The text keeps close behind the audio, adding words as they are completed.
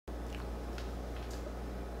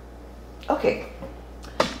Okay,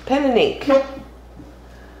 pen and ink.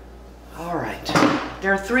 All right,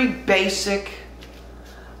 there are three basic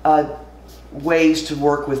ways to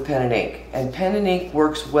work with pen and ink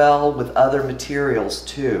works well with other materials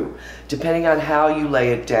too, depending on how you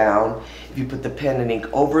lay it down. If you put the pen and ink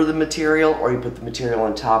over the material or you put the material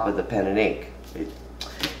on top of the pen and ink.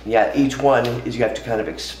 Yeah, each one is you have to kind of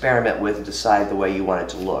experiment with and decide the way you want it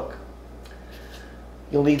to look.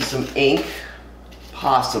 You'll need some ink,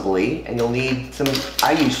 possibly, and you'll need some,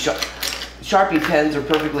 I use Sharpie pens are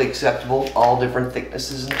perfectly acceptable, all different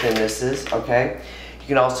thicknesses and thinnesses, okay? You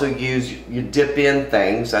can also use, you dip in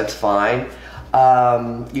things, that's fine.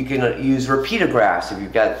 You can use repeatographs if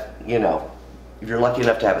you've got, you know, if you're lucky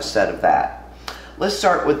enough to have a set of that. Let's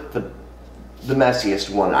start with the messiest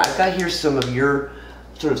one. I've got here some of your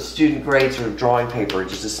sort of student grade sort of drawing paper,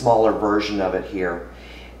 just a smaller version of it here.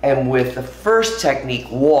 And with the first technique,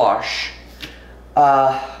 wash,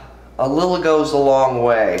 a little goes a long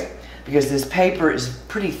way because this paper is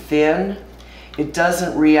pretty thin. It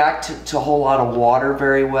doesn't react to a whole lot of water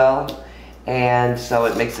very well, and so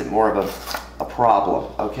it makes it more of a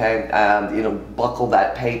problem, okay? You know, buckle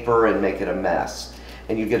that paper and make it a mess,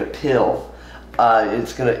 and you get a pill.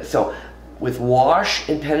 So with wash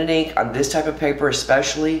and pen and ink on this type of paper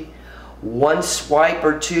especially, one swipe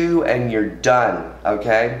or two and you're done,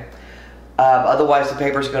 okay? Otherwise the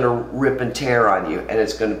paper's going to rip and tear on you and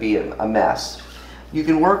it's going to be a mess. You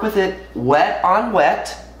can work with it wet on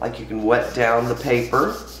wet, like you can wet down the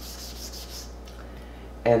paper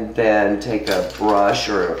and then take a brush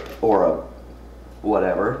or a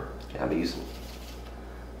whatever, I'm using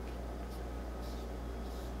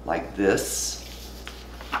like this.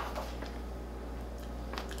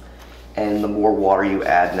 And the more water you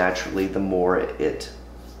add naturally, the more it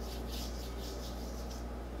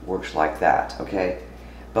works like that, okay?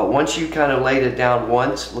 But once you kind of laid it down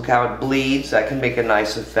once, look how it bleeds. That can make a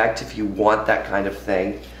nice effect if you want that kind of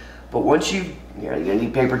thing. But once you're gonna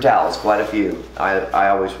need paper towels, quite a few. I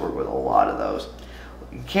always work with a lot of those.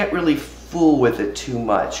 You can't really fool with it too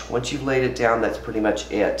much. Once you've laid it down, that's pretty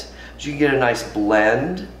much it. But you can get a nice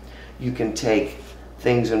blend. You can take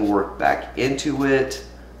things and work back into it,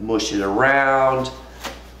 mush it around,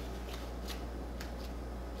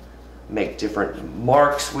 make different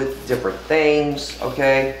marks with different things,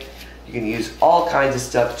 okay? You can use all kinds of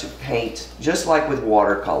stuff to paint, just like with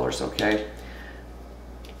watercolors, okay?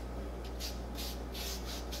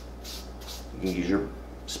 You can use your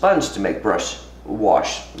sponge to make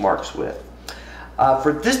wash marks with.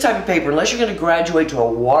 For this type of paper, unless you're going to graduate to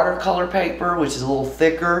a watercolor paper, which is a little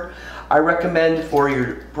thicker, I recommend for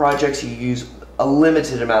your projects you use a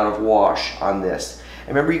limited amount of wash on this. And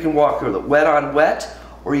remember, you can walk with it wet on wet,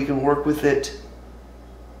 or you can work with it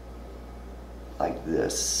like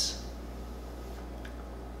this.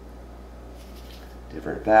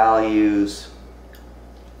 Different values.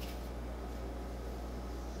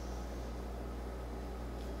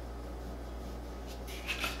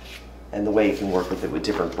 And the way you can work with it with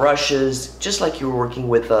different brushes, just like you were working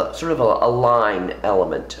with a sort of a line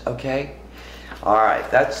element, okay? All right,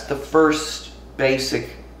 that's the first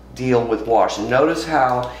basic deal with wash. And notice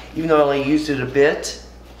how, even though I only used it a bit,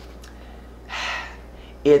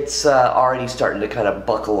 it's already starting to kind of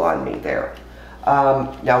buckle on me there.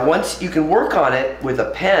 Now once you can work on it with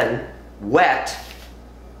a pen, wet,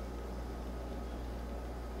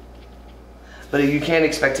 but you can't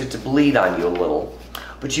expect it to bleed on you a little.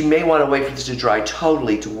 But you may want to wait for this to dry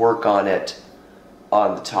totally to work on it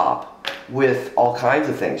on the top with all kinds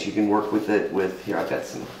of things. You can work with it with, here I've got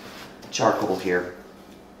some charcoal here.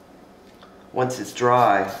 Once it's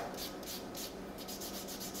dry,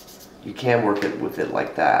 you can work it with it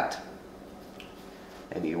like that.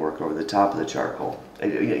 And you work over the top of the charcoal.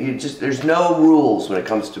 There's no rules when it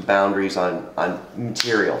comes to boundaries on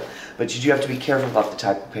material, but you do have to be careful about the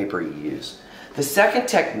type of paper you use. The second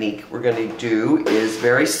technique we're going to do is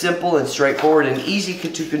very simple and straightforward and easy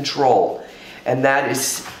to control, and that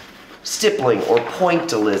is stippling or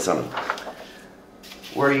pointilism,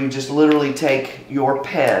 where you just literally take your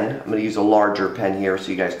pen, I'm going to use a larger pen here so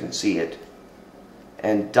you guys can see it,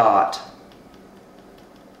 and dot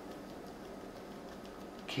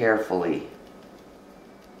carefully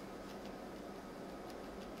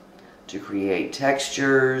to create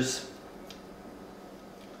textures.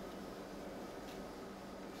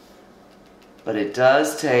 But it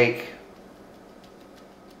does take,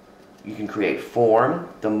 you can create form.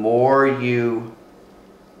 The more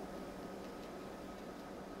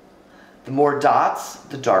dots,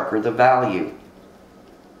 the darker the value.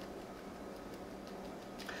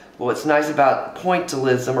 But what's nice about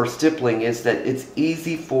pointilism or stippling is that it's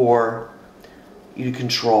easy for you to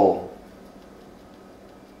control.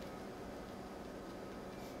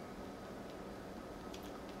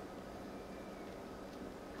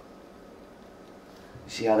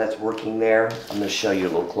 See how that's working there? I'm going to show you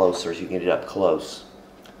a little closer so you can get it up close.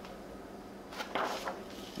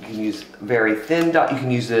 You can use very thin dot. You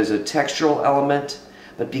can use it as a textural element,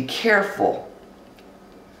 but be careful.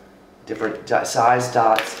 Different size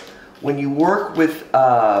dots. When you work with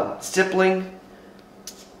stippling,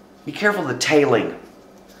 be careful of the tailing.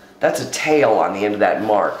 That's a tail on the end of that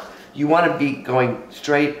mark. You want to be going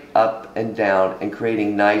straight up and down and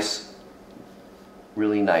creating nice,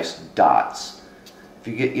 really nice dots. If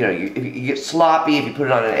you get, if you get sloppy, if you put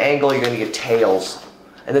it on an angle, you're going to get tails.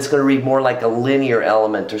 And it's going to read more like a linear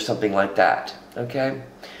element or something like that. Okay?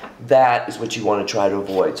 That is what you want to try to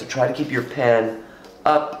avoid. So try to keep your pen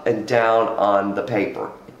up and down on the paper.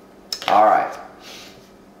 Alright.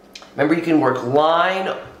 Remember, you can work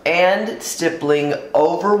line and stippling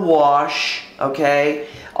over wash. Okay?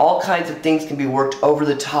 All kinds of things can be worked over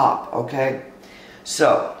the top. Okay?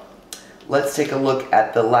 So, let's take a look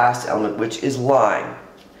at the last element, which is line,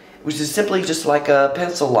 which is simply just like a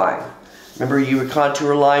pencil line. Remember, you would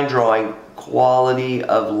contour line drawing, quality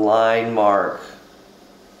of line mark.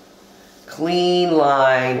 Clean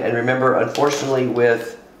line, and remember, unfortunately,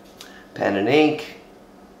 with pen and ink,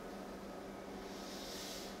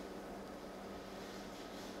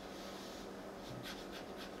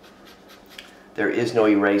 there is no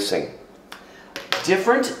erasing.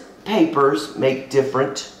 Different papers make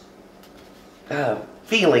different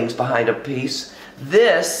feelings behind a piece.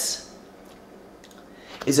 This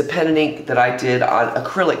is a pen and ink that I did on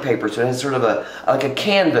acrylic paper, so it has sort of like a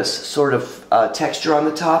canvas sort of texture on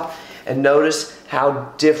the top, and notice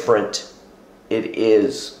how different it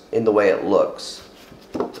is in the way it looks.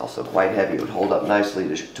 It's also quite heavy. It would hold up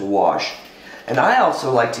nicely to wash. And I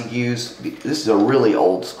also like to use, this is a really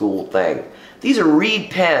old school thing, these are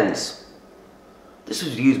reed pens. This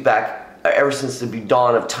was used back ever since the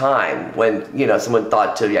dawn of time, when someone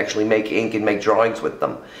thought to actually make ink and make drawings with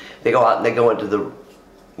them. They go out and they go into the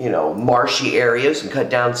marshy areas and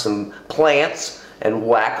cut down some plants and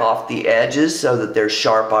whack off the edges so that they're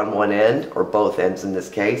sharp on one end, or both ends in this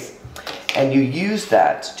case. And you use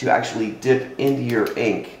that to actually dip into your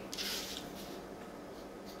ink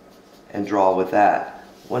and draw with that.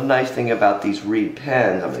 One nice thing about these reed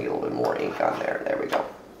pens, I'm going to get a little bit more ink on there. There we go.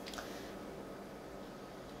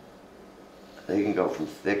 They can go from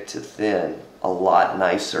thick to thin a lot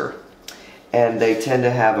nicer. And they tend to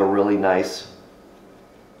have a really nice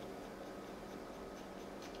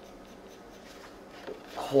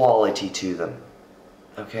quality to them.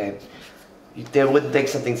 Okay? They wouldn't think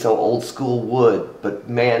something so old school would, but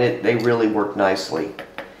man, they really work nicely.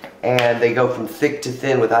 And they go from thick to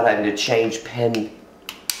thin without having to change pen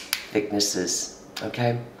thicknesses.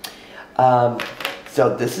 Okay?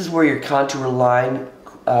 So this is where your contour line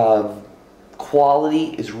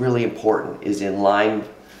quality is really important, is in line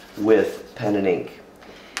with pen and ink.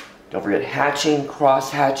 Don't forget hatching, cross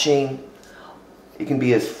hatching. It can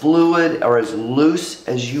be as fluid or as loose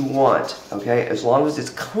as you want, okay? As long as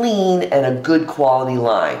it's clean and a good quality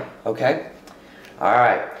line, okay?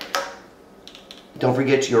 Alright. Don't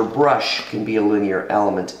forget your brush can be a linear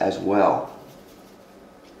element as well.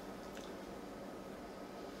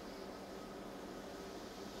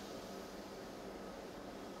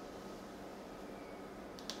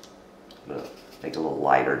 I'm going to make it a little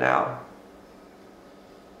lighter now.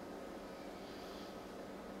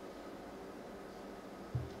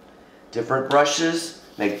 Different brushes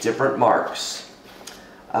make different marks.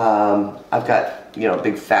 I've got, a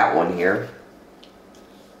big fat one here.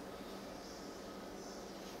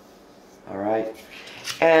 Alright.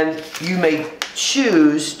 And you may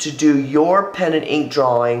choose to do your pen and ink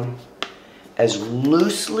drawing as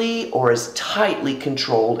loosely or as tightly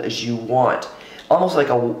controlled as you want. Almost like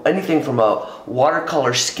anything from a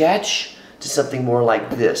watercolor sketch to something more like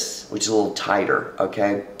this, which is a little tighter,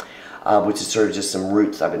 okay? Which is sort of just some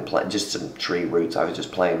roots I've been playing, just some tree roots I was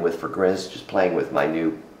just playing with for Grizz, just playing with my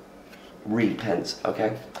new reed pens,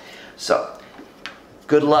 okay? So,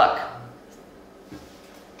 good luck.